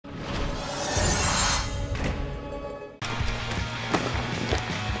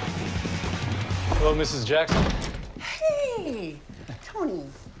Hello, Mrs. Jackson. Hey, Tony.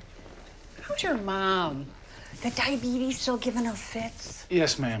 How's your mom? The diabetes still giving her fits?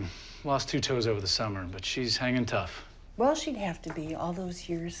 Yes, ma'am. Lost 2 toes over the summer, but she's hanging tough. Well, she'd have to be, all those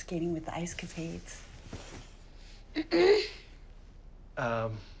years skating with the ice capades.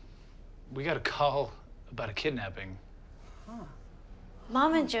 We got a call about a kidnapping. Huh.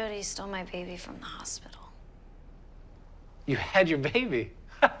 Mom and Jody stole my baby from the hospital. You had your baby.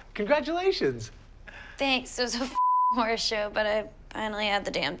 Congratulations. Thanks, it was a horror show, but I finally had the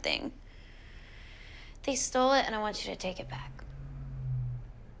damn thing. They stole it, and I want you to take it back.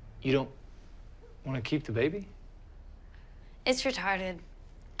 You don't want to keep the baby? It's retarded.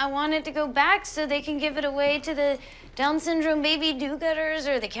 I want it to go back so they can give it away to the Down syndrome baby do-gooders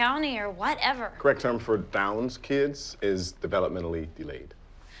or the county or whatever. Correct term for Downs kids is developmentally delayed.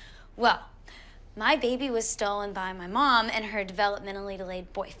 Well, my baby was stolen by my mom and her developmentally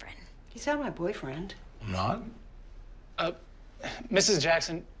delayed boyfriend. He's not my boyfriend. Not? Mrs.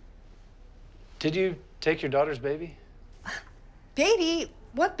 Jackson, did you take your daughter's baby? Baby?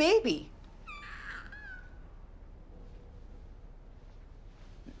 What baby?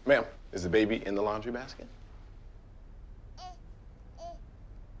 Ma'am, is the baby in the laundry basket?